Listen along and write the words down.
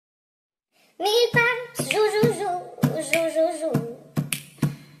Mipan Zuzuzu, Zuzuzu.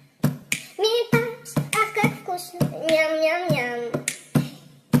 Mipan akan kus nyam nyam nyam.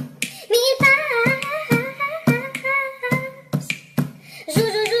 Mipan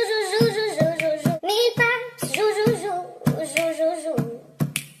Zuzuzu, Zuzuzu, Zuzuzu. Mipan Zuzuzu, Zuzuzu.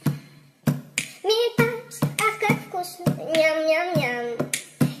 Mipan akan kus nyam nyam nyam.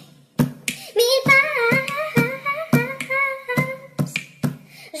 Mipan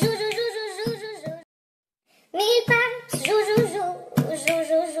Mipan Zuzuzu,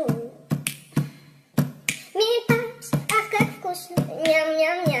 Zuzuzu. Mipan akan kus nyam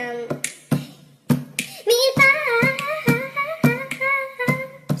nyam nyam. Mipan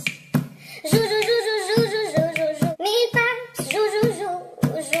Zuzuzu, Zuzuzu, Zuzuzu. Mipan Zuzuzu,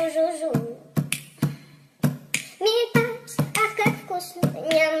 Zuzuzu. Mipan akan kus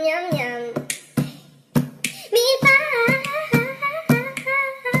nyam nyam nyam. Mipan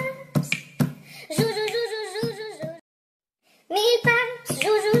Mipan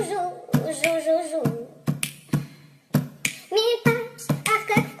Zuzuzu, Zuzuzu. Mipan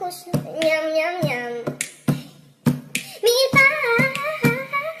akan kus nyam nyam nyam. Mipan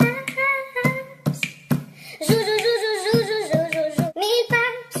Zuzuzu, Zuzuzu, Zuzuzu.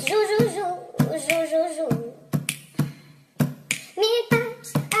 Mipan Zuzuzu, Zuzuzu. Mipan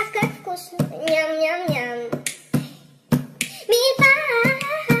akan kus nyam nyam nyam. Mipan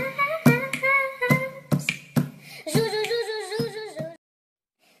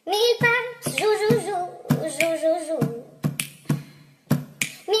Mipan Zuzuzu, Zuzuzu.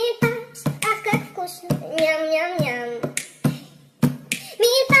 Mipan akan kus nyam nyam nyam.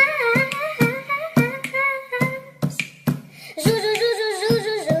 Mipan Zuzuzu,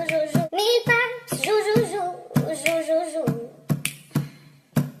 Zuzuzu, Zuzuzu. Mipan Zuzuzu, Zuzuzu.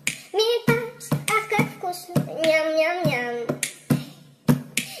 Mipan akan kus nyam nyam nyam.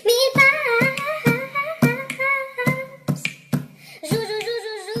 Mipan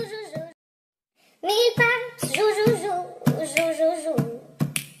Mipan Zuzuzu, Zuzuzu.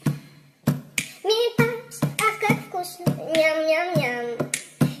 Mipan akan kus nyam nyam nyam.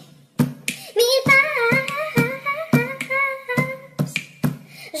 Mipan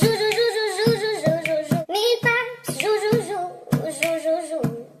Zuzuzu, Zuzuzu, Zuzuzu. Mipan Zuzuzu, Zuzuzu.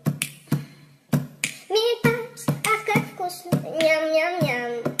 Mipan akan kus nyam nyam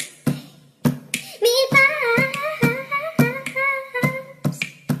nyam. Mipan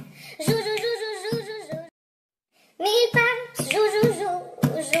Mipan Zuzuzu,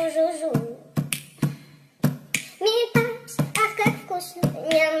 Zuzuzu. Mipan akan kus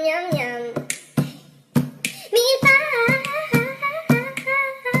nyam nyam nyam. Mipan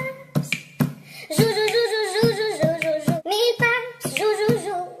Zuzuzu, Zuzuzu, Zuzuzu. Mipan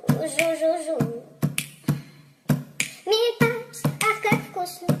Zuzuzu, Zuzuzu. Mipan akan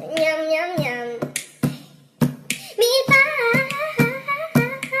kus nyam nyam nyam. Mipan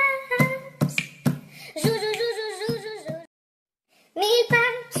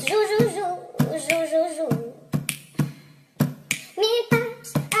Mipan Zuzuzu, Zuzuzu. Mipan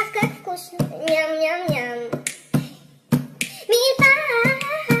akan kus nyam nyam nyam. Mipan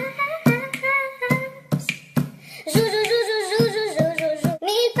Zuzuzu, Zuzuzu, Zuzuzu.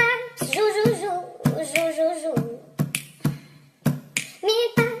 Mipan Zuzuzu, Zuzuzu.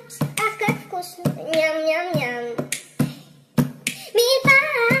 Mipan akan kus nyam nyam nyam. Mipan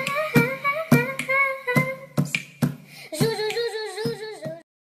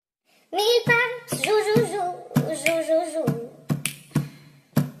Mipan Zuzuzu, Zuzuzu.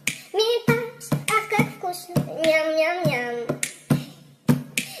 Mipan akan kus nyam nyam nyam.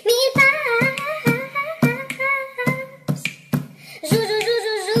 Mipan Zuzuzu,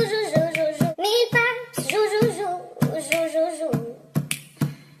 Zuzuzu, Zuzuzu. Mipan Zuzuzu, Zuzuzu.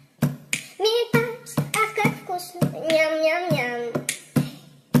 Mipan akan kus nyam nyam nyam.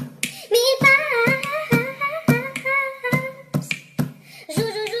 Mipan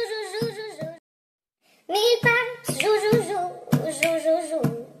Mipan Zuzuzu, Zuzuzu.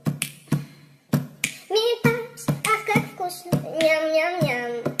 Mipan akan kus nyam nyam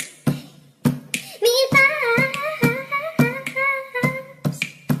nyam. Mipan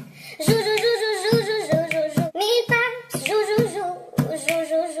Zuzuzu, Zuzuzu, Zuzuzu. Mipan Zuzuzu,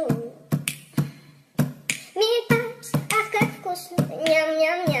 Zuzuzu. Mipan akan kus nyam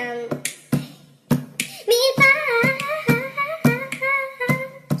nyam nyam. Mipan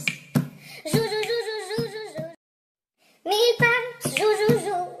Mipan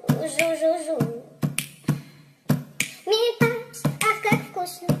Zuzuzu, Zuzuzu. Mipan akan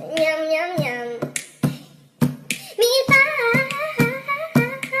kus nyam nyam nyam. Mipan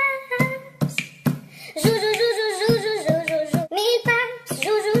Zuzuzu, Zuzuzu, Zuzuzu. Mipan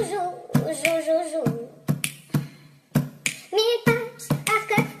Zuzuzu, Zuzuzu.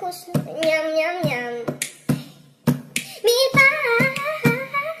 вкусно, ням-ням-ням. Mipan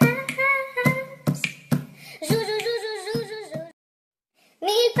Zuzuzu.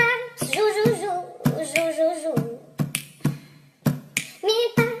 Mipan Zuzuzu.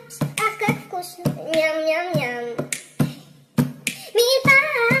 Mipan, ах, как вкусно, ням-ням-ням. Mipan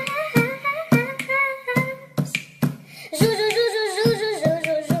Zuzuzu.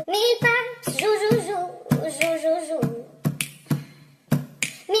 Mipan Zuzuzu.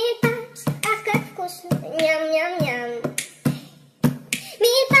 Mipan, ах, как вкусно, ням-ням-ням.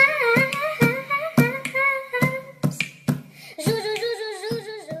 Mipan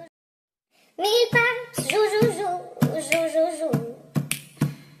Zuzuzu. Mipan Zuzuzu.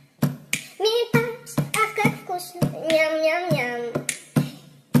 Mipan, ах, как вкусно, ням-ням-ням.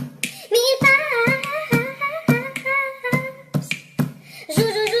 Mipan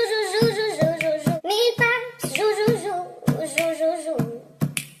Zuzuzu. Mipan Zuzuzu.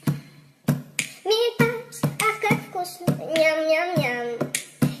 Mipan, ах, как вкусно, ням-ням-ням.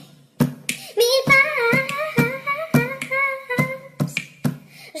 Mipan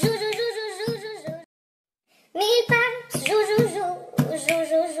Zuzuzu. Mipan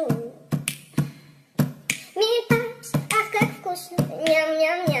Zuzuzu. Mipan, ах, как вкусно,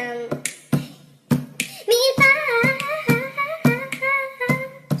 ням-ням-ням. Mipan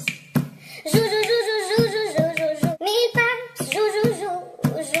Zuzuzu. Mipan Zuzuzu.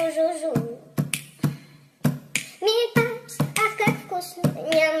 Mipan, ах, как вкусно,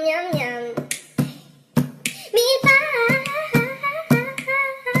 ням-ням-ням. Mipan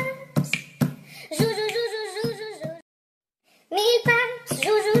Zuzuzu. Mipan Zuzuzu. Mipan, ах, как вкусно, ням-ням-ням. Mipan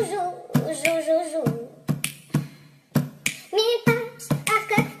Zuzuzu. Mipan Zuzuzu. Mipan, ах,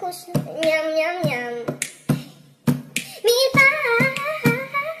 как вкусно, ням-ням-ням. Mipan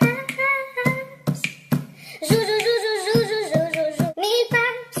Zuzuzu.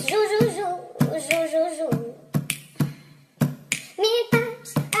 Mipan Zuzuzu. Mipan,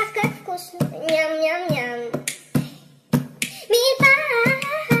 ах, как вкусно, ням-ням-ням. Mipan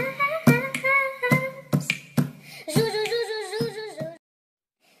Zuzuzu.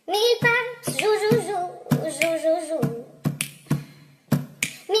 Mipan Zuzuzu.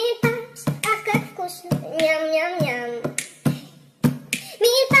 Mipan, ах, как вкусно, ням-ням-ням.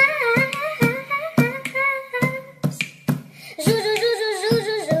 Mipan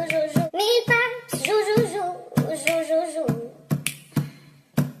Zuzuzu. Mipan Zuzuzu.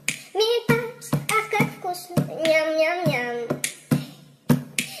 Mipan, ах, как вкусно, ням-ням-ням.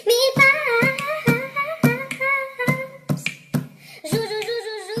 Mipan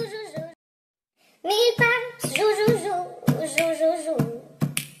Zuzuzu. Mipan Zuzuzu.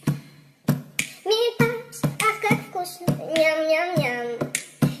 Mipan, ах, как вкусно, ням-ням-ням.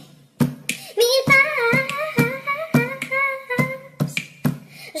 Mipan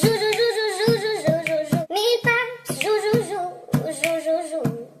Zuzuzu. Mipan Zuzuzu.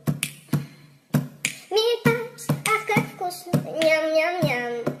 Mipan, ах, как вкусно,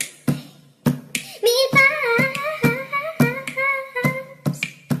 ням-ням-ням.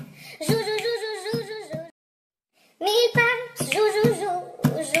 Mipan Zuzuzu. Mipan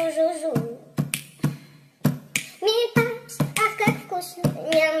Zuzuzu. Mipan, ах, как вкусно,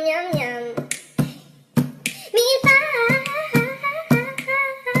 ням-ням-ням. Mipan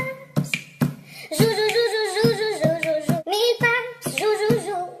Zuzuzu. Mipan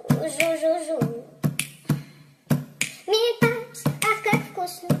Zuzuzu. Mipan, ах, как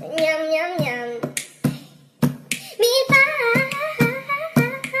вкусно, ням-ням-ням.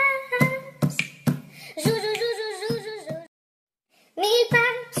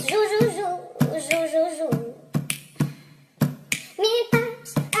 Mipan Zuzuzu. Mipan Zuzuzu. Mipan,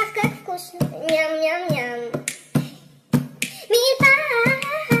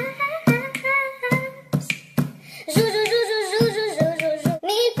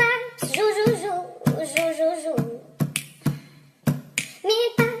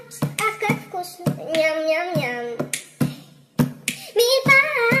 ах, как вкусно, ням-ням-ням. Mipan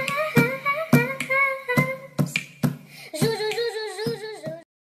Zuzuzu.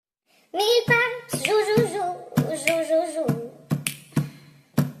 Mipan Zuzuzu.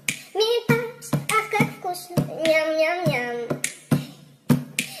 Mipan, ах, как вкусно, ням-ням-ням.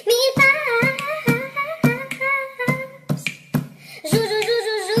 Mipan Zuzuzu.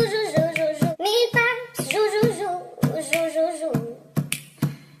 Mipan Zuzuzu.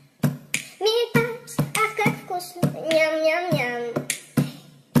 Mipan, ах, как вкусно, ням-ням-ням.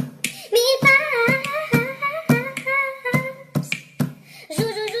 Mipan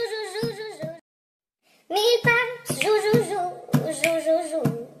Zuzuzu. Mipan Zuzuzu.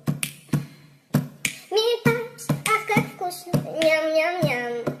 Mipan, ах, как вкусно,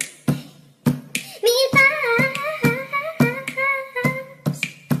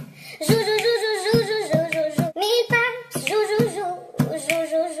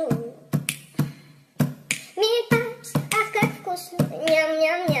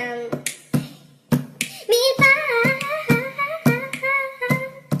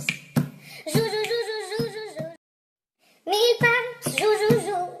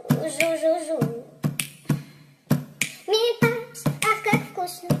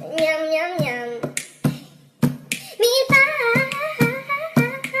 вкусно, ням-ням-ням. Mipan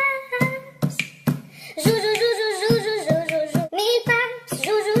Zuzuzu, Mipan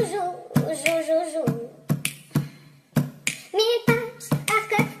Zuzuzu, Mipan, ах,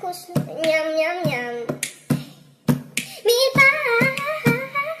 как вкусно, ням-ням-ням. Mipan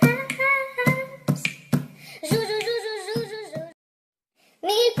Zuzuzu,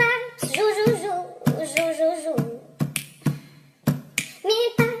 Mipan Zuzuzu,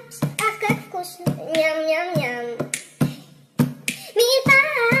 Mipan, ах, как вкусно, ням-ням-ням. Mipan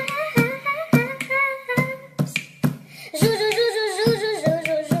Zuzuzu,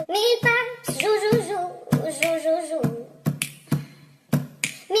 Mipan Zuzuzu,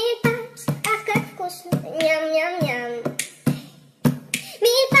 Mipan, ах, как вкусно, ням-ням-ням.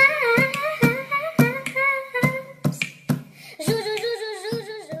 Mipan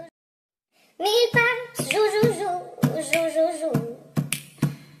Zuzuzu, Mipan Zuzuzu,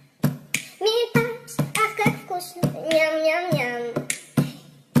 Mipan, ах, как вкусно, ням-ням-ням.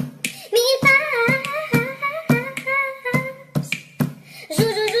 Mipan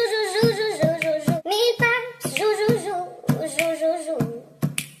Zuzuzu, Mipan Zuzuzu,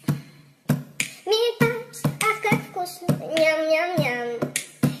 Mipan, ах, как вкусно, ням-ням-ням.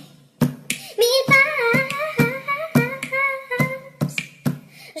 Mipan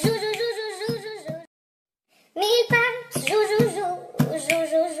Zuzuzu, Mipan Zuzuzu,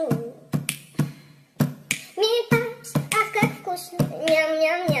 Mipan, ах, как вкусно,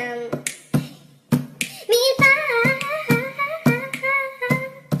 ням-ням-ням. Mipan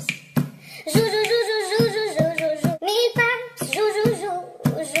Zuzuzu, Mipan Zuzuzu,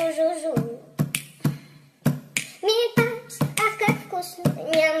 Mipan, ах, как вкусно,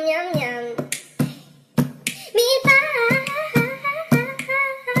 ням-ням-ням.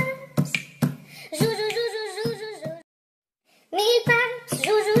 Mipan Zuzuzu, Mipan Zuzuzu, Mipan,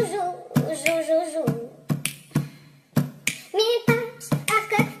 ах, как вкусно, ням-ням-ням. Mipan Zuzuzu, Mipan Zuzuzu, Mipan, ах,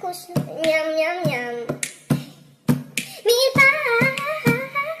 как вкусно, ням-ням-ням. Mipan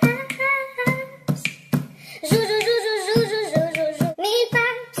Zuzuzu, Mipan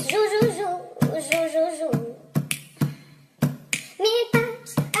Zuzuzu,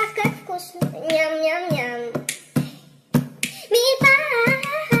 Mipan, ах, как вкусно, ням-ням-ням. Mipan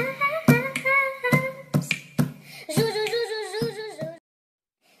Zuzuzu,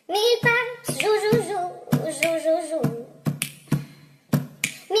 Mipan Zuzuzu,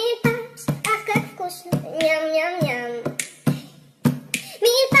 Mipan, ах, как вкусно, ням-ням-ням.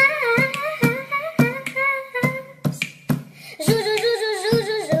 Mipan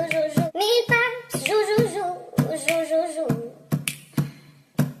Zuzuzu, Mipan Zuzuzu,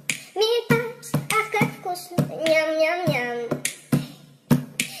 Mipan, ах, как вкусно, ням-ням-ням.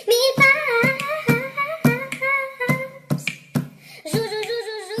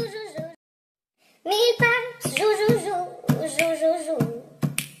 Mipan Zuzuzu, Mipan Zuzuzu,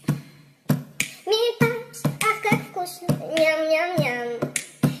 Mipan, ах, как вкусно, ням-ням-ням.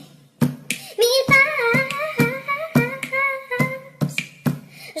 Mipan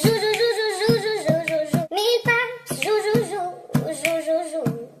Zuzuzu, Mipan Zuzuzu,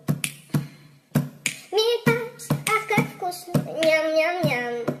 Mipan, ах, как вкусно,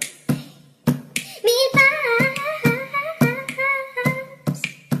 ням-ням-ням. Mipan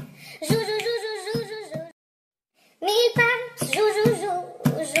Zuzuzu, Mipan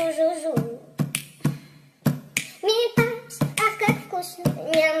Zuzuzu, Mipan, ах, как вкусно,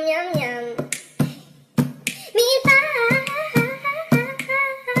 ням-ням-ням.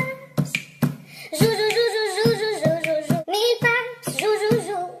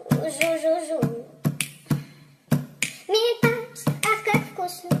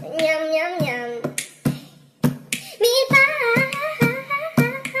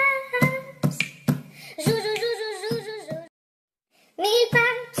 Mipan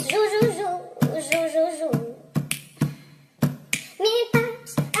Zuzuzu, Mipan Zuzuzu, Mipan,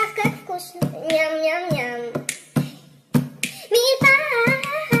 ах, как вкусно, ням-ням-ням. Mipan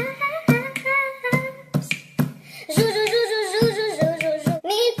Zuzuzu,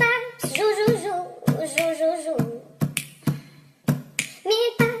 Mipan Zuzuzu,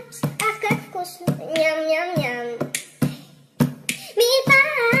 Mipan, ах, как вкусно, ням-ням-ням.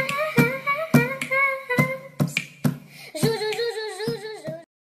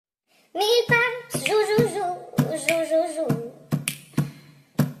 Mipan Zuzuzu, Mipan Zuzuzu,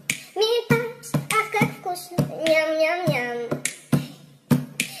 Mipan, ах, как вкусно, ням-ням-ням.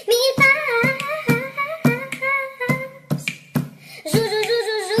 Mipan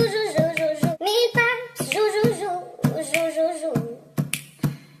Zuzuzu, Mipan Zuzuzu,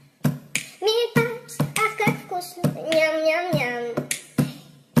 Mipan, ах, как вкусно, ням-ням-ням.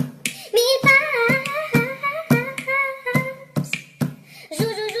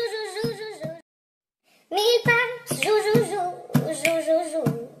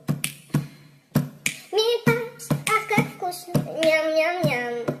 вкусно,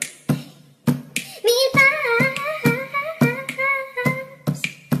 ням-ням-ням. Mipan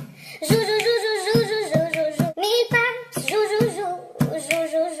Zuzuzu, Mipan Zuzuzu,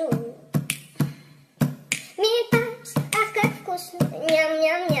 Mipan, ах, как вкусно,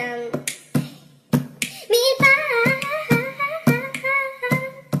 ням-ням-ням. Mipan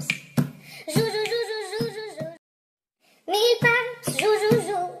Zuzuzu, Mipan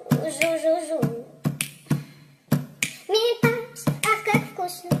Zuzuzu, Mipan, ах, как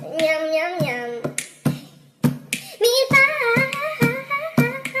вкусно, ням-ням-ням. Mipan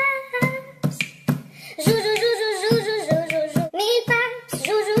Zuzuzu, Mipan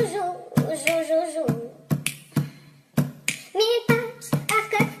Zuzuzu, Mipan, ах,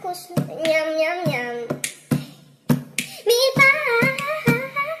 как вкусно, ням-ням-ням. Mipan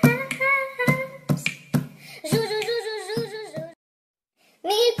Zuzuzu,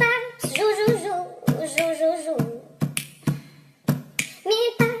 Mipan Zuzuzu,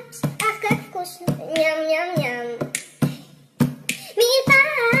 Mipan, ах, как вкусно, ням-ням-ням. Mipan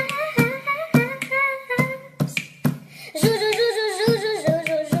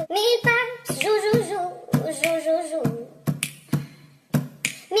Zuzuzu, Mipan Zuzuzu,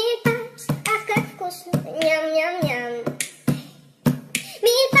 Mipan, ах, как вкусно, ням-ням-ням.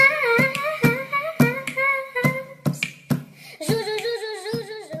 Mipan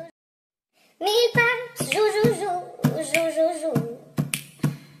Zuzuzu, Mipan Zuzuzu,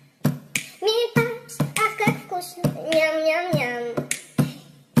 Mipan, ах, как вкусно, ням-ням-ням.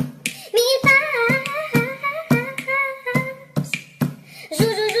 Mipan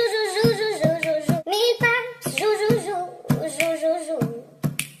Zuzuzu, Mipan Zuzuzu, Mipan, ах, как вкусно, ням-ням-ням. Mipan Zuzuzu, Mipan Zuzuzu,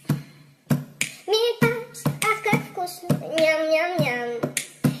 Mipan, ах, как вкусно, ням-ням-ням.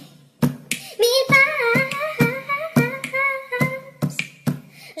 Mipan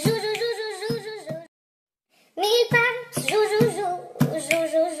Zuzuzu, Mipan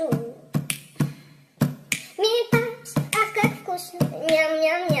Zuzuzu, Mipan, ах, как вкусно,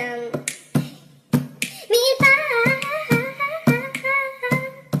 ням-ням-ням. Mipan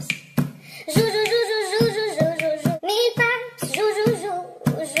Zuzuzu, Mipan Zuzuzu,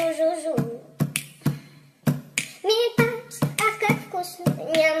 Mipan, ах, как вкусно,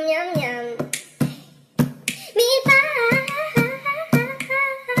 ням-ням-ням. Mipan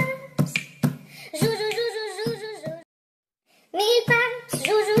Zuzuzu, Mipan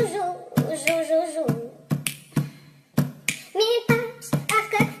Zuzuzu, Mipan, ах,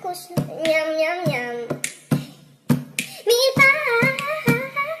 как вкусно, ням-ням-ням. Mipan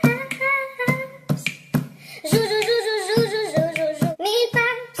Zuzuzu,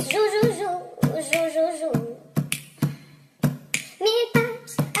 Mipan Zuzuzu, Mipan,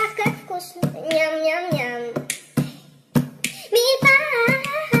 ах, как вкусно, ням-ням-ням. Mipan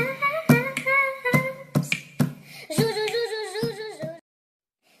Zuzuzu,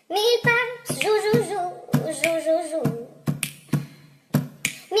 Mipan Zuzuzu,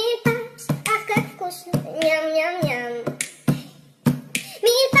 Mipan, ах, как вкусно, ням-ням-ням.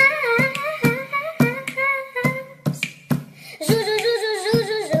 Mipan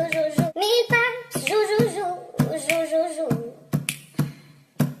Zuzuzu, Mipan Zuzuzu,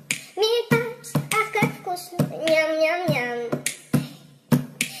 Mipan, ах, как вкусно, ням-ням-ням.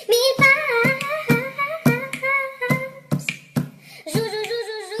 Mipan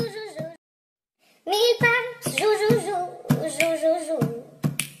Zuzuzu, Mipan Zuzuzu,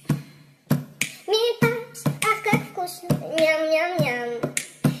 Mipan, ах, как вкусно, ням-ням-ням.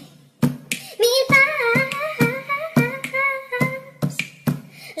 Mipan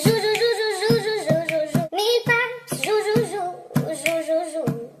Zuzuzu, Mipan Zuzuzu,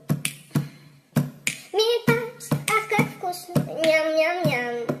 Mipan, ах,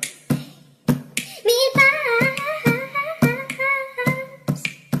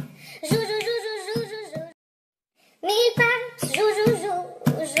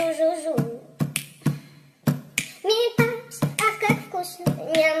 как вкусно,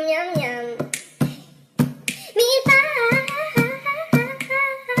 ням-ням-ням. Mipan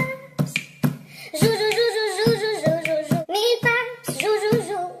Zuzuzu, Mipan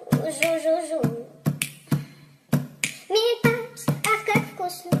Zuzuzu, Mipan, ах, как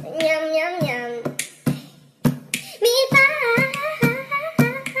вкусно, ням-ням-ням. Mipan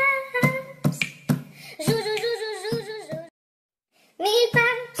Zuzuzu,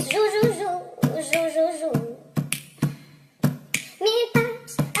 Mipan Zuzuzu, Mipan,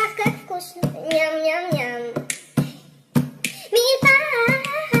 ах, как вкусно, ням-ням-ням. Mipan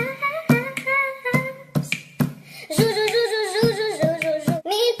Zuzuzu,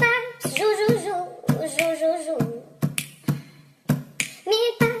 Mipan Zuzuzu,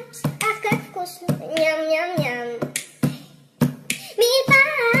 Mipan, ах, как вкусно, ням-ням-ням.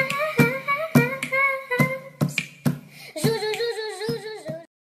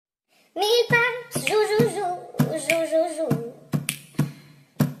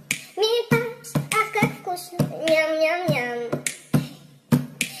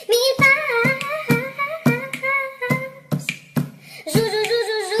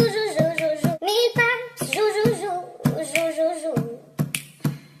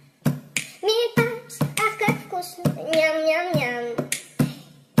 вкусно, ням-ням-ням.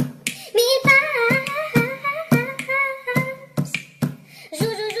 Mipan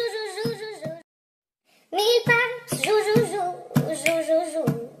Zuzuzu. Mipan Zuzuzu.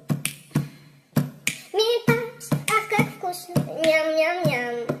 Mipan, ах, как вкусно,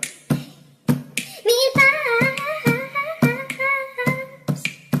 ням-ням-ням. Mipan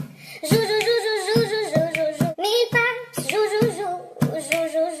Zuzuzu. Mipan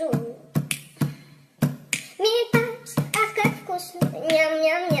Zuzuzu. Mipan, ах, как вкусно,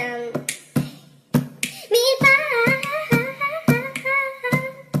 ням-ням-ням. Mipan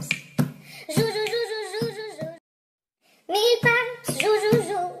Zuzuzu. Mipan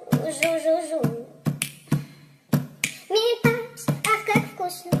Zuzuzu. Mipan, ах, как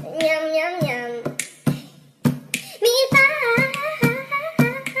вкусно, ням-ням-ням. Mipan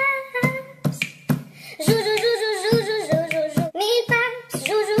Zuzuzu. Mipan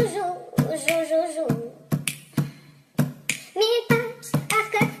Zuzuzu. Mipan, ах,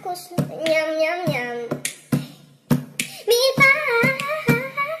 как вкусно, ням-ням-ням. Mipan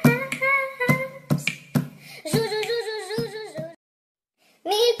Zuzuzu.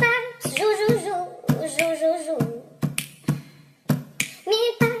 Mipan Zuzuzu.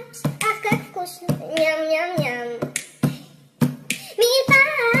 Mipan, ах, как вкусно, ням-ням-ням. Mipan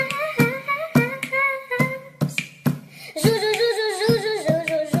Zuzuzu.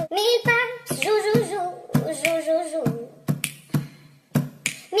 Mipan Zuzuzu.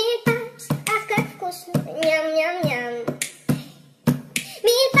 Mipan, ах, как вкусно, ням-ням-ням.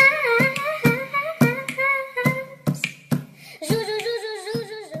 Mipan Zuzuzu.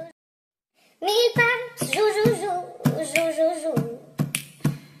 Mipan Zuzuzu. Mipan, ах, как вкусно, ням-ням-ням. Mipan Zuzuzu. Mipan Zuzuzu.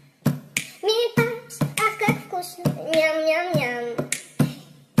 Mipan, ах, как вкусно, ням-ням-ням.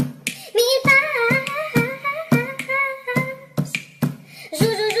 Mipan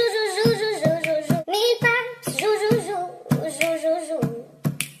Zuzuzu. Mipan Zuzuzu.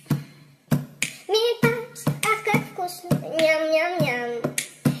 Mipan, ах, как вкусно, ням-ням-ням.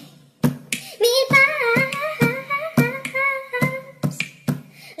 Mipan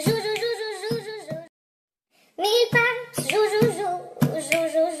Zuzuzu. Mipan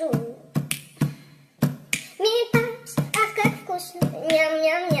Zuzuzu. Mipan, ах, как вкусно,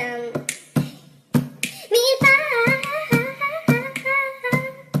 ням-ням-ням. Mipan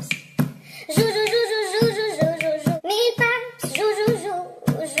Zuzuzu. Mipan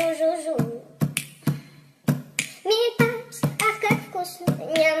Zuzuzu. Mipan, ах, как вкусно,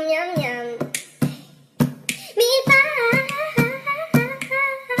 ням-ням-ням. Mipan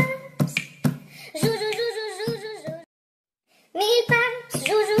Zuzuzu. Mipan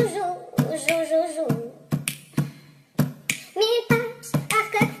Zuzuzu. Mipan, ах,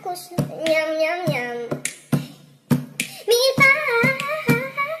 как вкусно, ням-ням-ням. Mipan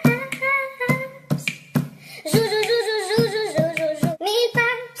Zuzuzu.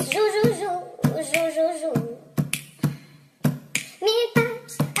 Mipan Zuzuzu. Mipan,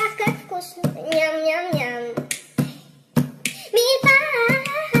 ах, как вкусно, ням-ням-ням.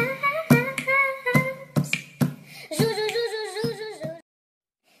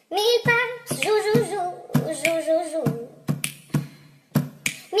 Mipan Zuzuzu. Mipan Zuzuzu.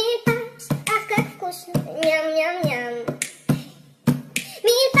 Mipan, ах, как вкусно, ням-ням-ням.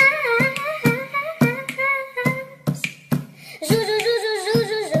 Mipan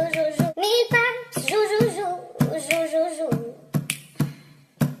Zuzuzu. Mipan Zuzuzu.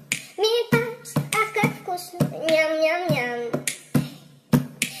 Mipan, ах, как вкусно, ням-ням-ням.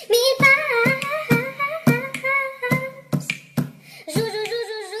 Mipan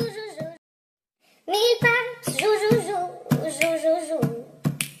Zuzuzu. Mipan Zuzuzu.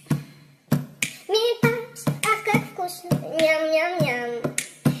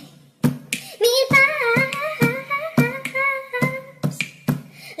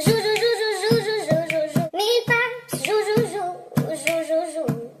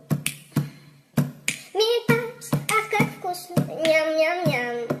 Mipan, ах, как вкусно,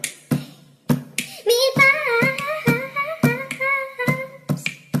 ням-ням-ням. Mipan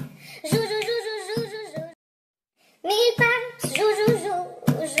Zuzuzu. Mipan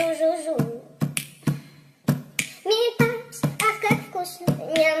Zuzuzu. Mipan, ах, как вкусно,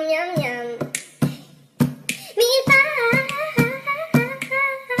 ням-ням-ням. Mipan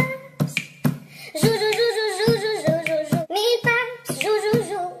Zuzuzu. Mipan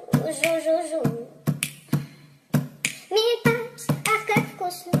Zuzuzu. Mipan, ах, как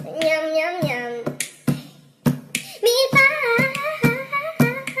вкусно, ням-ням-ням. Mipan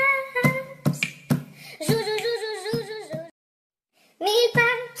Zuzuzu.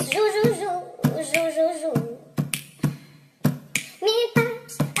 Mipan Zuzuzu. Mipan,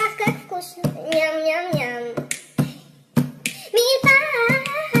 ах, как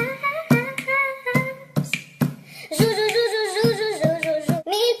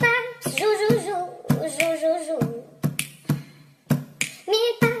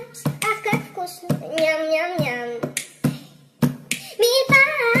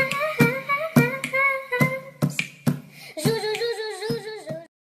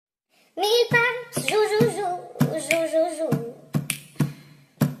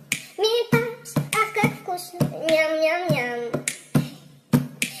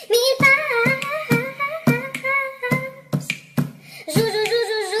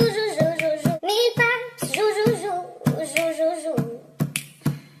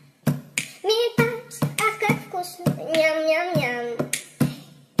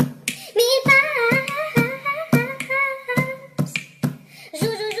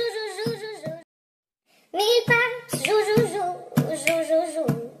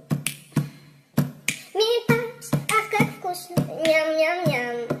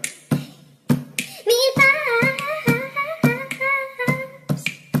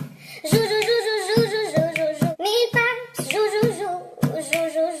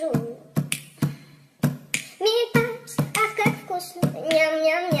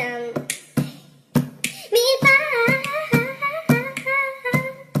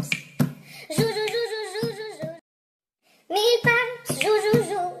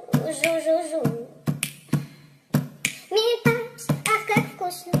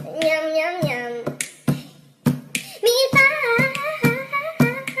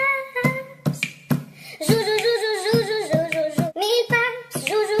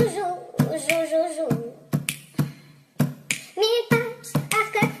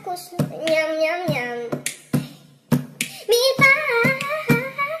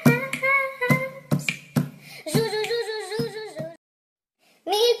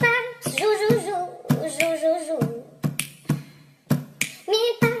Жу-жу-жу, жу-жу-жу.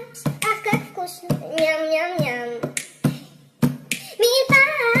 Мипан, ах, как вкусно, ням-ням-ням. Мипан,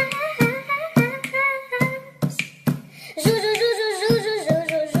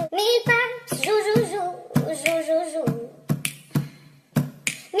 жу-жу-жу-жу-жу-жу-жу-жу. Мипан, жу-жу-жу, жу-жу-жу.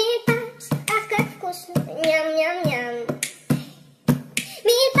 Мипан, ах, как вкусно, ням-ням-ням.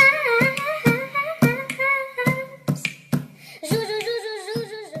 Мипан,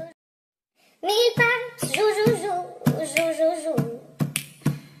 жу-жу-жу-жу-жу-жу. Мипан, жу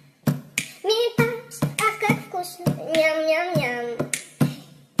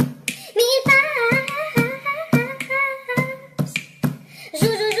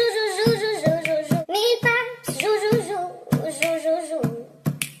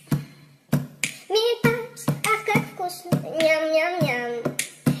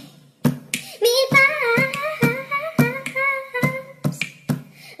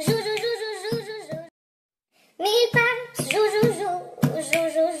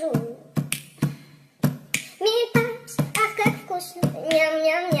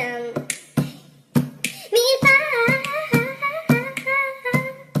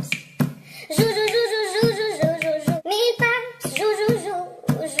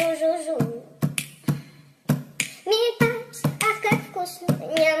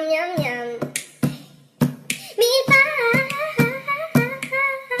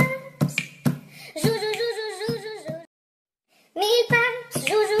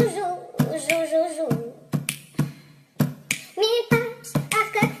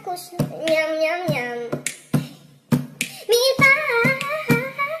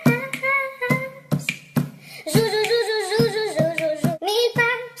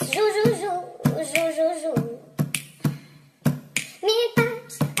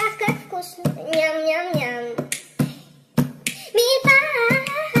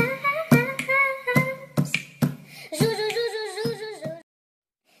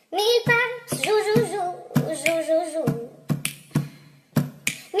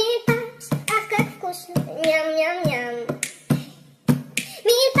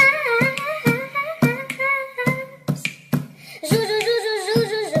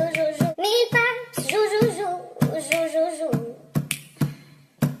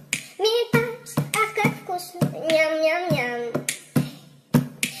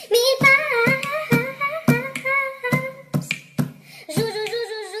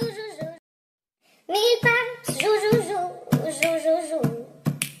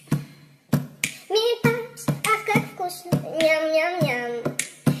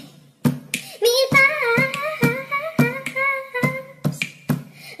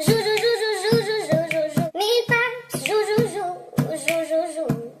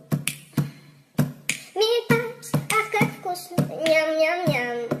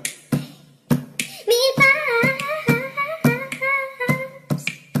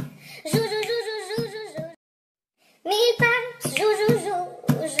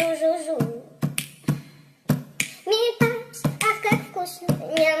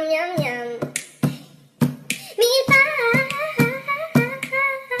ням-ням-ням. Mipan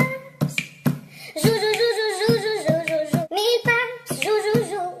Zuzuzu, Mipan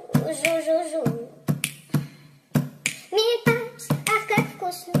Zuzuzu. Mipan, ах, как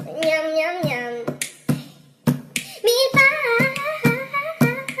вкусно, ням-ням-ням. Mipan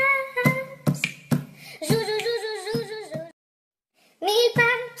Zuzuzu,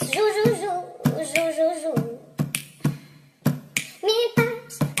 Mipan Zuzuzu. Mipan,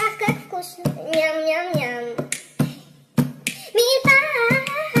 ах, как вкусно, ням-ням-ням. Mipan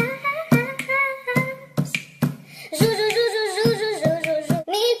Zuzuzu,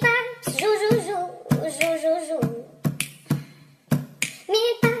 Mipan Zuzuzu.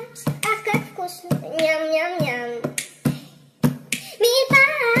 Mipan, ах, как вкусно, ням-ням-ням. Mipan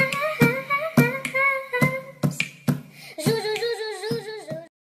Zuzuzu,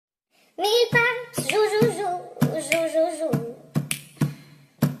 Mipan Zuzuzu.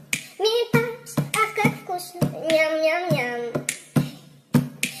 Mipan, ах, как вкусно, ням-ням-ням.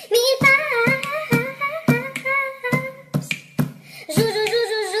 Mipan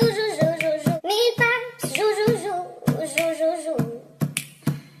Zuzuzu, Mipan Zuzuzu. Mipan, ах, как вкусно, ням-ням-ням. Mipan Zuzuzu, Mipan Zuzuzu.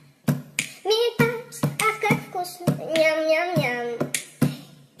 Mipan, ах, как вкусно, ням-ням-ням.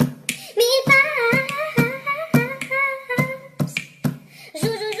 Mipan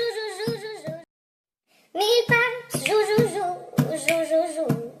Zuzuzu, Mipan Zuzuzu.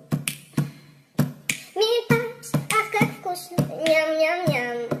 Mipan, ах, как вкусно,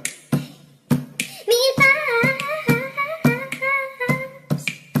 ням-ням-ням. Mipan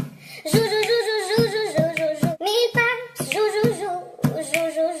Zuzuzu, Mipan Zuzuzu.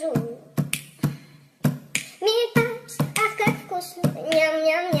 Mipan, ах, как вкусно,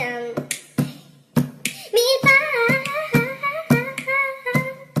 ням-ням-ням. Mipan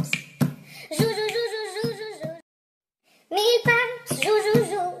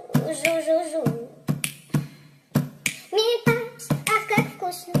Zuzuzu, Mipan Zuzuzu. Mipan, ах, как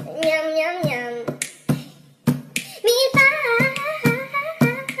вкусно, ням-ням-ням. Mipan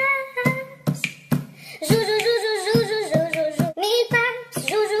Zuzuzu, Mipan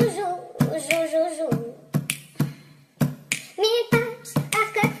Zuzuzu. Mipan, ах,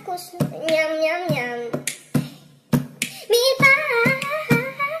 как вкусно, ням-ням-ням. Mipan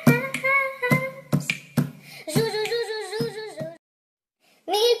Zuzuzu,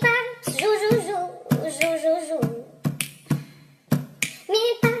 Mipan Zuzuzu.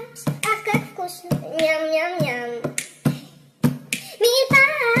 Mipan, ах, как вкусно, ням-ням-ням. Mipan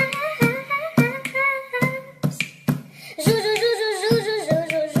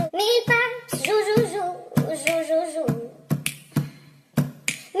Zuzuzu, Mipan Zuzuzu.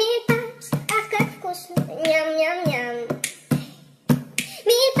 Mipan, ах, как вкусно, ням-ням-ням.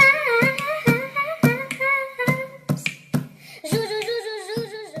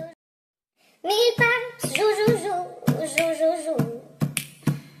 Mipan Zuzuzu, Mipan Zuzuzu.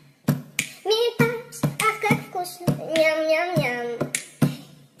 Mipan, ах, как вкусно, ням-ням-ням.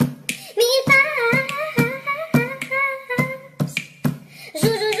 Mipan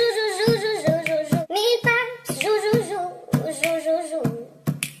Zuzuzu,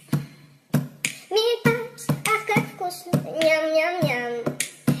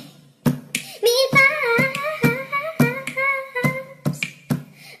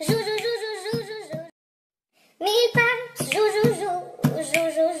 Mipan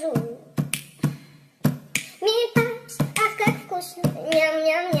Zuzuzu. Mipan, ах, как вкусно,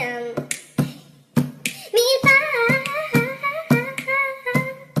 ням-ням-ням. Mipan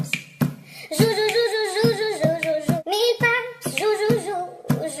Zuzuzu, Mipan Zuzuzu.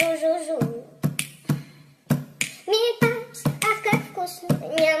 Mipan, ах, как вкусно,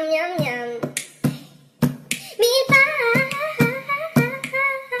 ням-ням-ням. Mipan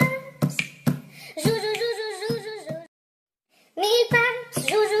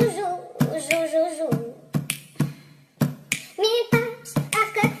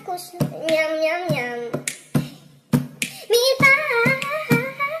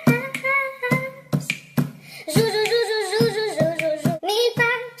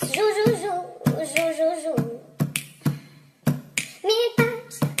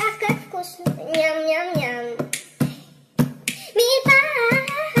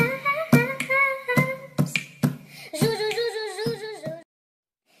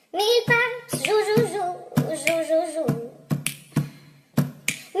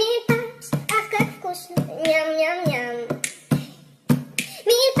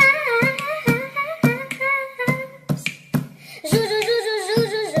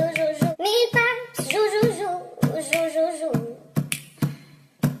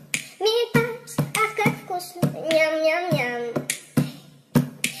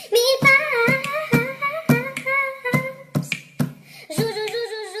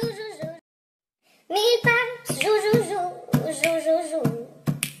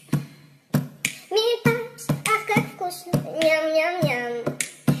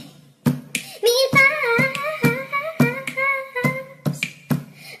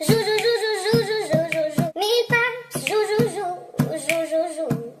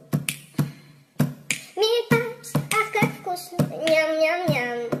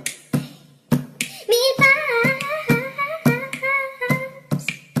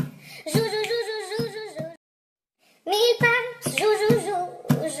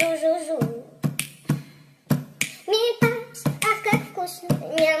вкусно,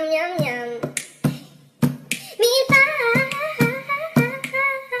 ням-ням-ням. Mipan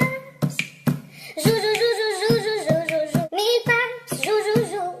Zuzuzu, Mipan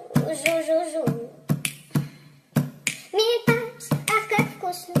Zuzuzu. Mipan, ах, как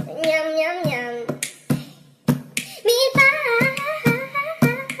вкусно, ням-ням-ням. Mipan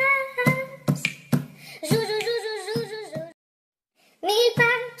Zuzuzu,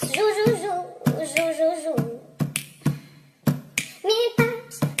 Mipan Zuzuzu. Mipan,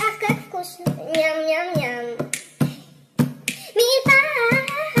 ах, как вкусно, ням-ням-ням. Mipan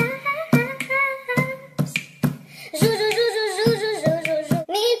Zuzuzu,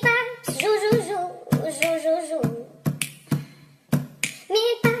 Mipan Zuzuzu.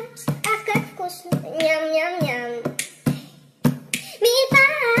 Mipan, ах, как вкусно, ням-ням-ням.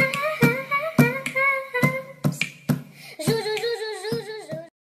 Mipan Zuzuzu,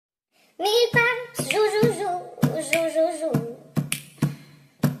 Mipan Zuzuzu.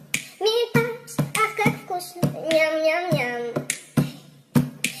 Mipan, ах, как вкусно, ням-ням-ням.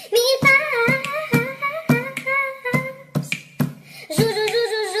 Mipan Zuzuzu,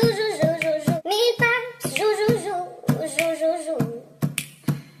 Mipan Zuzuzu.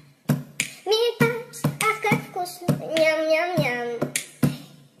 Mipan, ах, как вкусно, ням-ням-ням. Mipan Zuzuzu, Mipan Zuzuzu. Mipan, ах, как вкусно, ням-ням-ням.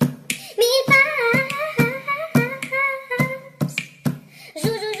 Mipan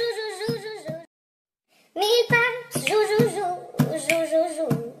Zuzuzu, Mipan Zuzuzu.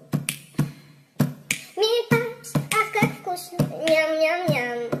 Mipan, ах, как вкусно,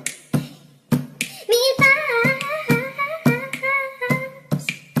 ням-ням-ням. Mipan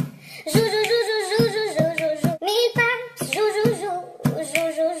Zuzuzu, Mipan Zuzuzu.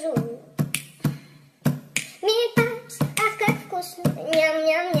 Mipan, ах, как вкусно,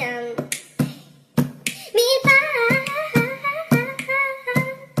 ням-ням-ням. Mipan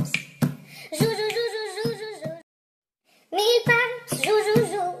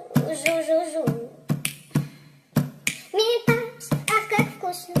Zuzuzu, Mipan Zuzuzu. Mipan, ах, как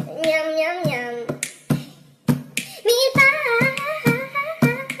вкусно, ням-ням-ням. Mipan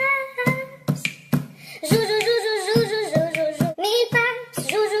Zuzuzu, Mipan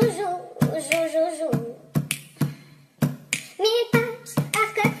Zuzuzu.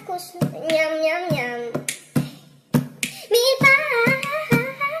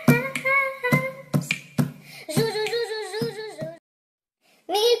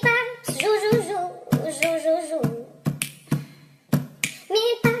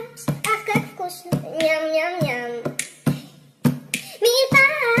 Mipan, ах, как вкусно, ням-ням-ням.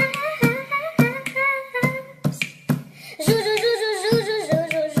 Mipan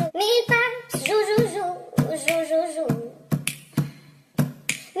Zuzuzu, Mipan Zuzuzu.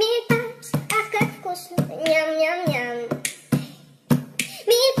 Mipan, ах, как вкусно, ням-ням-ням.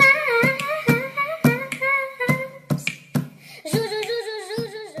 Mipan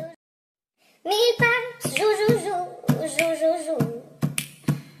Zuzuzu, Mipan Zuzuzu.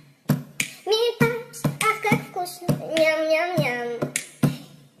 Mipan, ах, как вкусно,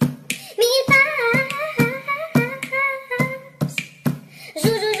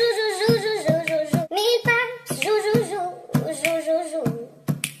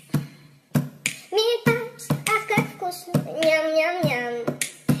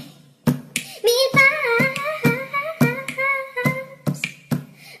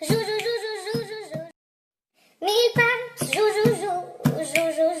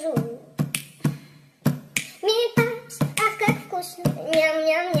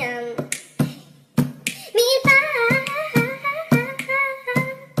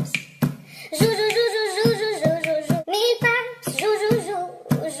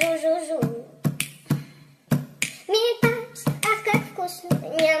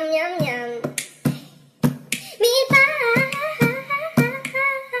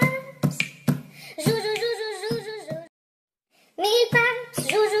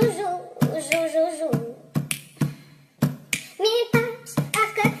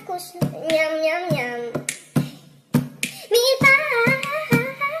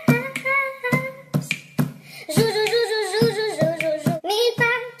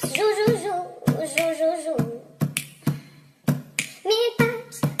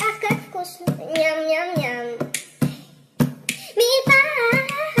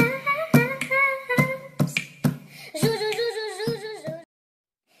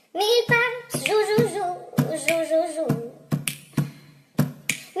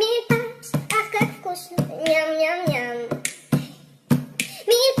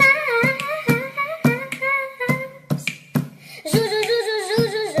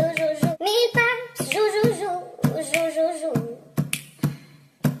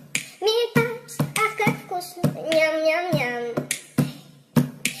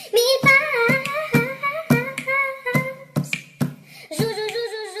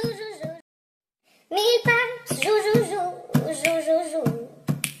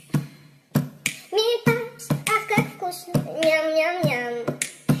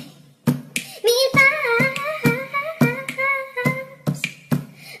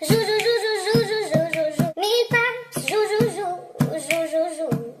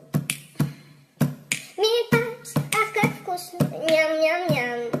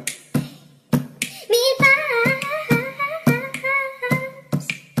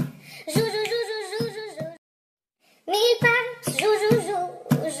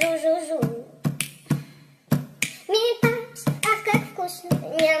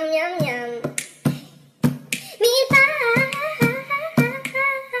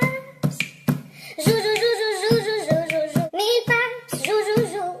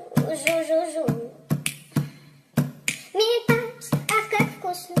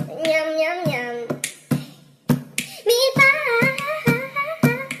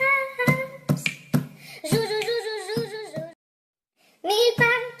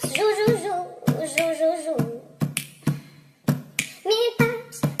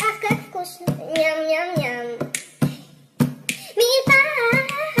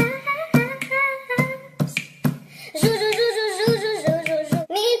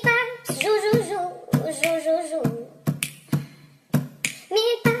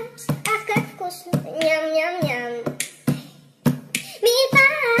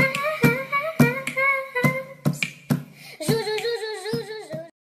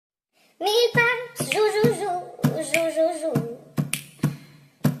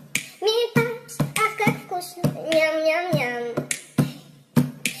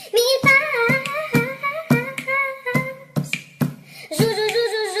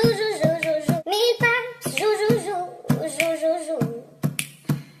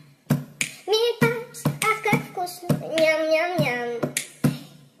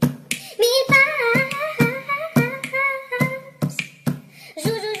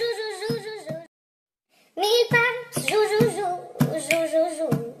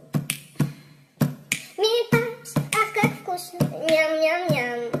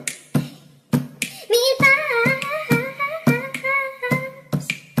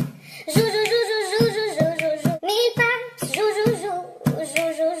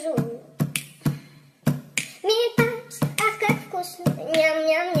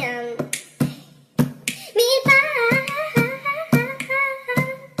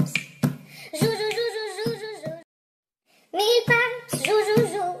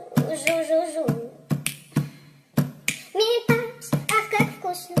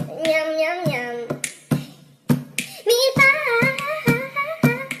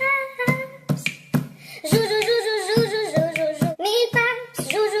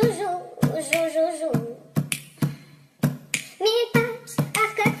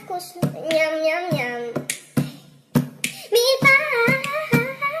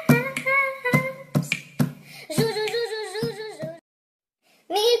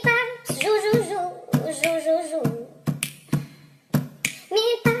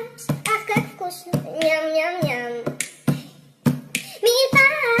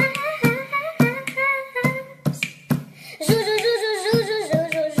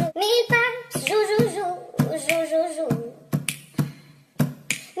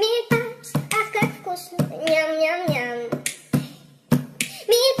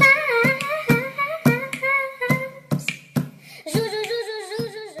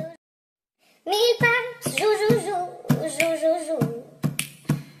 Жу-жу-жу, жу-жу-жу.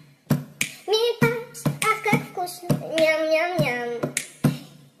 Мипан, ах, как вкусно, ням-ням-ням.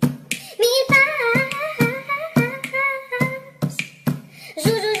 Мипан,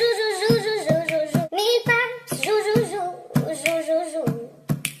 жу-жу-жу-жу-жу-жу-жу-жу. Мипан, жу-жу-жу, жу-жу-жу.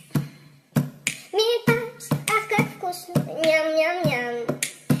 Мипан, ах, как вкусно, ням-ням-ням.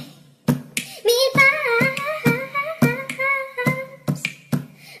 Мипан,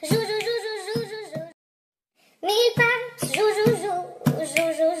 жу-жу-жу-жу-жу-жу. Мипан, жу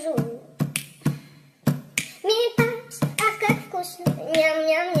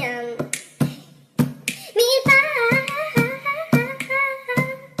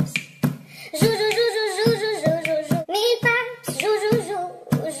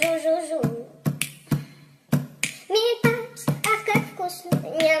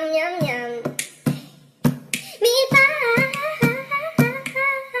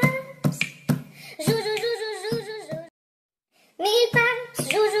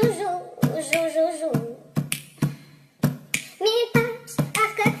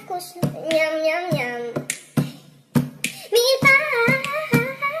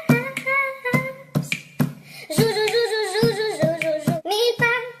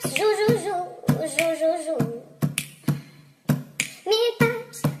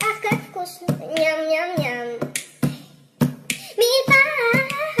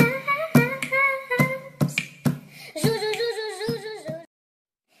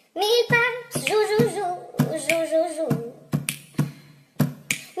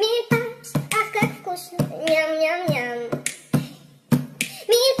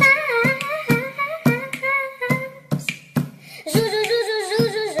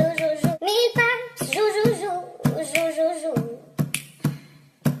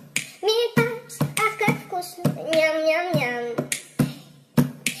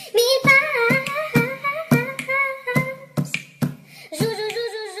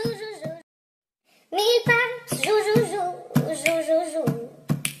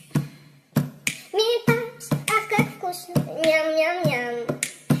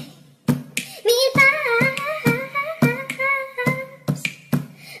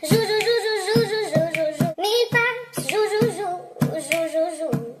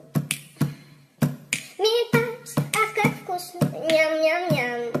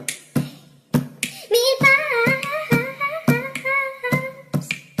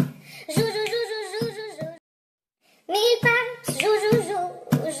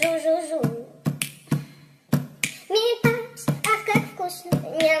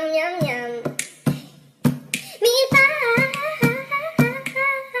Miam, miam, miam. Mipan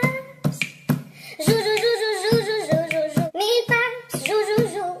Zuzuzu, Zuzuzu, Zuzuzu. Mipan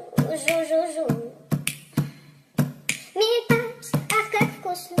Zuzuzu, Zuzuzu. Mipan, ах, как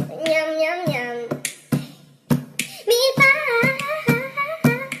вкусно. Ням, ням, ням. Mipan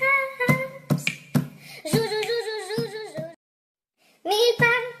Zuzuzu, Zuzuzu.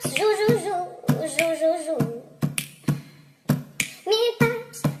 Mipan Zuzuzu, Zuzuzu. Mipan,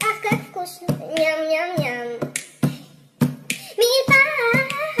 ах, как вкусно. Ням, ням, ням. Mipan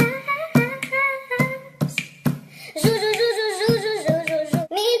Zuzuzu, Zuzuzu, Zuzuzu.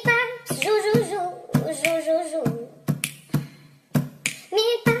 Mipan Zuzuzu, Zuzuzu.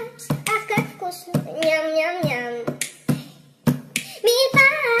 Mipan, ах, как вкусно. Ням, ням, ням.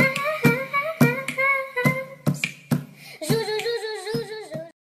 Mipan Zuzuzu, Zuzuzu.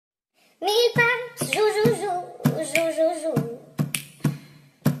 Mipan Zuzuzu, Zuzuzu.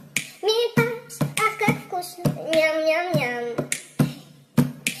 Mipan, ах, как вкусно. Ням, ням, ням.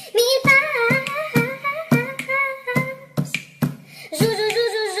 Mipan Zuzuzu,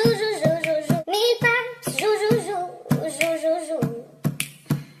 Zuzuzu. Mipan Zuzuzu, Zuzuzu.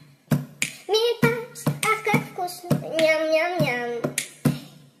 Mipan, ах, как вкусно. Ням, ням, ням.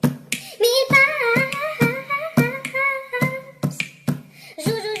 Mipan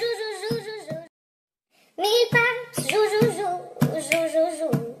Zuzuzu, Zuzuzu. Mipan Zuzuzu, Zuzuzu.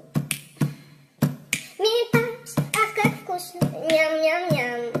 Mipan, ах, как вкусно. Ням, ням,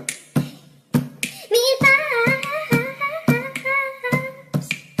 ням. Mipan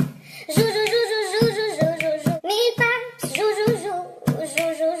Zuzuzu, Zuzuzu. Mipan Zuzuzu,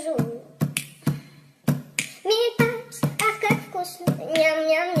 Zuzuzu. Mipan, ах, как вкусно. Ням,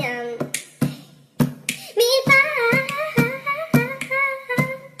 ням, ням. Mipan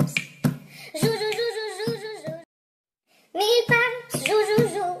Zuzuzu, Zuzuzu. Mipan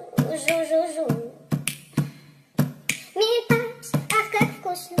Zuzuzu, Zuzuzu. Mipan, ах, как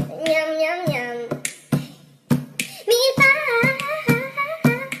вкусно. Ням, ням, ням. Mipan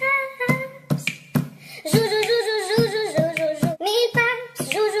Zuzuzu, Zuzuzu. Mipan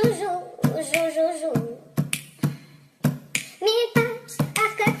Zuzuzu, Zuzuzu. Mipan,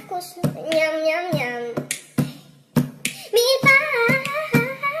 ах, как вкусно. Ням, ням, ням. Mipan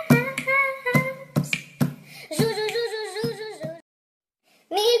Zuzuzu, Zuzuzu.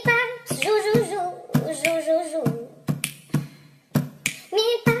 Mipan Zuzuzu, Zuzuzu.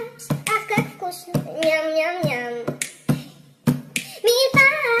 Mipan, ах, как вкусно. Ням, ням, ням.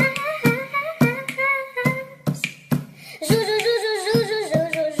 Mipan Zuzuzu,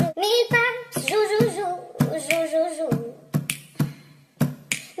 Zuzuzu. Mipan Zuzuzu, Zuzuzu.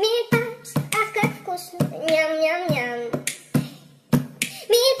 Mipan, ах, как вкусно. Ням, ням, ням.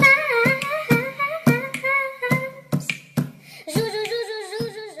 Mipan Zuzuzu,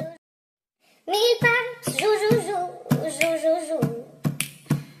 Zuzuzu. Mipan Zuzuzu, Zuzuzu.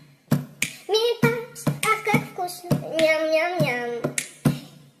 Mipan, ах, как вкусно.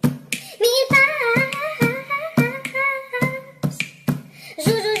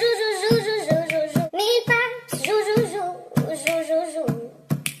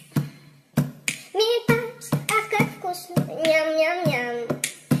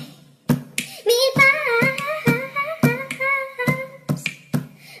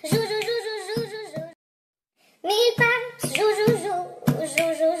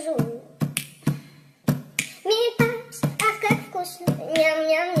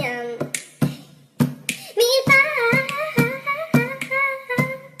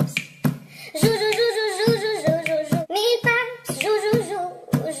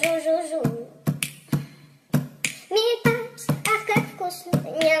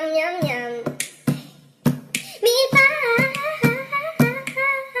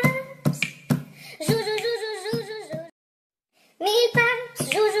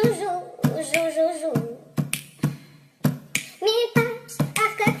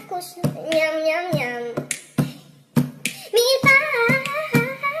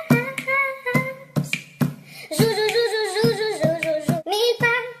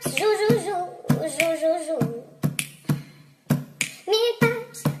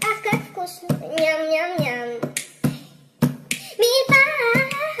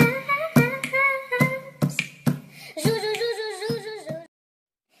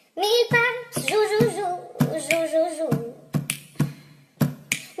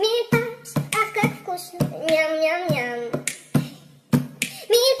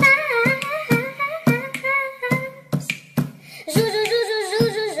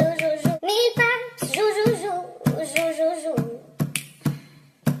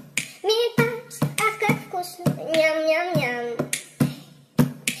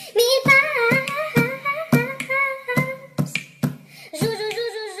 Mipan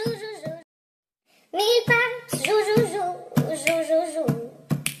Zuzuzu. Mipan Zuzuzu.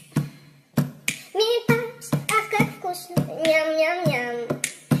 Mipan как вкусно, ням-ням-ням.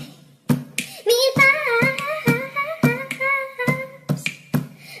 Mipan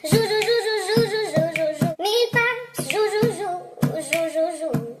Zuzuzu. Mipan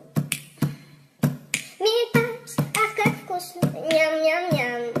Zuzuzu. Mipan как вкусно,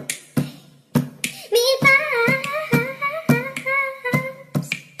 ням-ням-ням. Mipan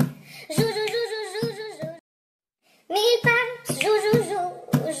Zuzuzu. Mipan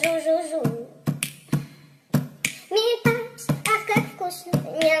Zuzuzu. Mipan как вкусно,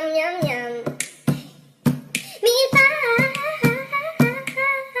 ням-ням-ням. Mipan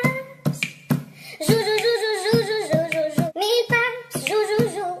Zuzuzu. Mipan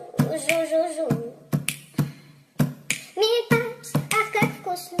Zuzuzu. Mipan как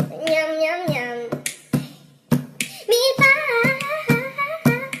вкусно, ням-ням-ням. Mipan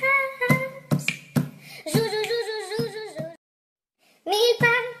Zuzuzu. Mipan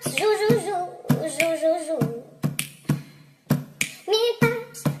Zuzuzu. Mipan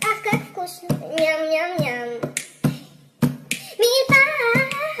как вкусно, ням-ням-ням. Mipan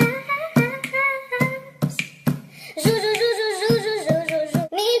Zuzuzu.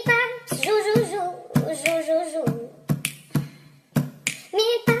 Mipan Zuzuzu.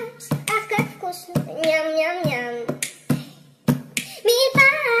 Mipan как вкусно, ням-ням-ням. Mipan Zuzuzu. Mipan Zuzuzu. Mipan как вкусно, ням-ням-ням.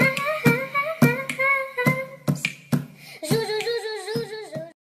 Mipan Zuzuzu.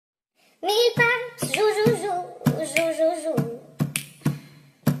 Mipan Zuzuzu.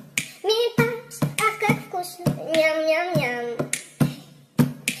 Mipan как вкусно, ням-ням-ням.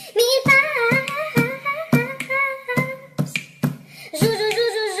 Mipan Zuzuzu.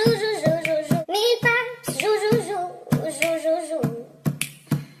 Mipan Zuzuzu.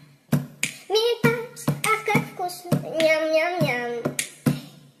 Mipan как вкусно, ням-ням-ням.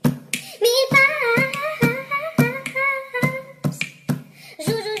 Mipan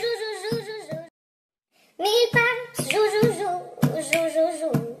Zuzuzu.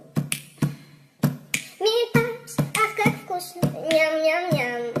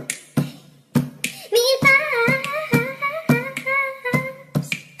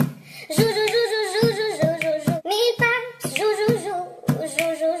 Mipan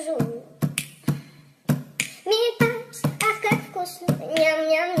Zuzuzu. Mipan как вкусно,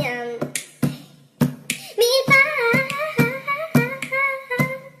 ням-ням-ням. Mipan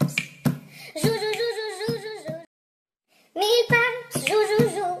Zuzuzu. Mipan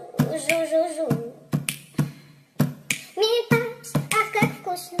Zuzuzu. Mipan как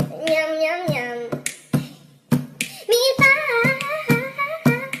вкусно, ням-ням-ням. Mipan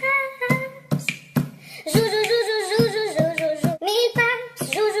Zuzuzu. Mipan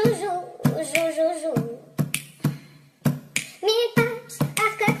Zuzuzu. Mipan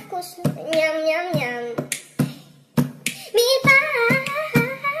как вкусно, ням-ням-ням. Mipan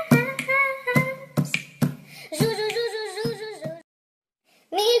Zuzuzu.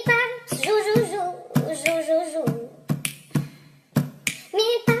 Mipan Zuzuzu.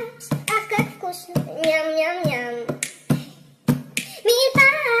 Mipan как вкусно, ням-ням-ням.